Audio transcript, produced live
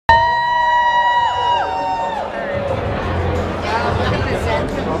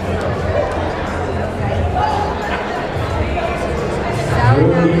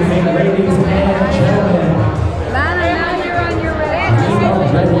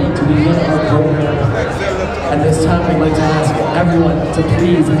everyone to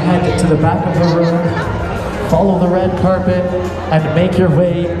please head to the back of the room, follow the red carpet, and make your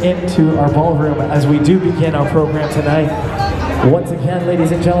way into our ballroom as we do begin our program tonight. Once again,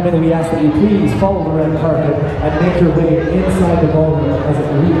 ladies and gentlemen, we ask that you please follow the red carpet and make your way inside the ballroom as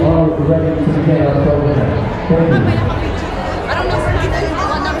we are ready to begin our program. Thank you. I don't know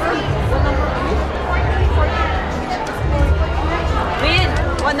what number. Win.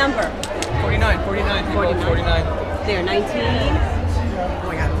 What number? 49, 49, 49. There, 19. Oh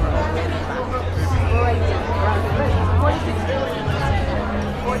my God.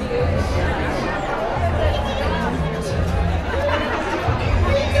 48.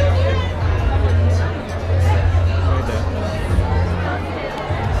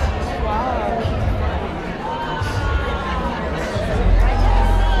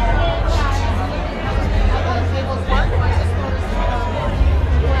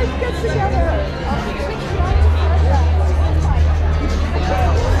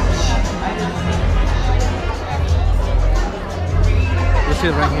 Sit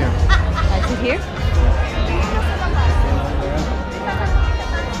right here. I sit here?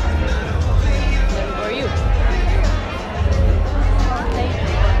 Where are you?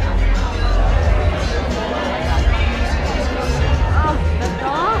 Oh, that's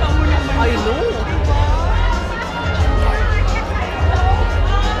all? I know.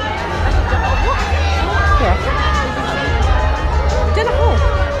 Kaya? Diyan ako.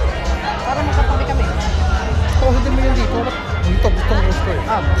 Para makatabi kami. Oh, hindi mo yun dito. Gustong gusto eh.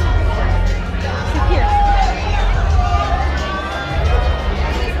 Sit here.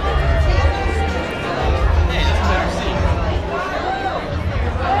 Hey, that's a better seat.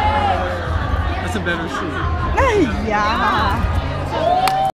 That's a better seat. Ay, yeah.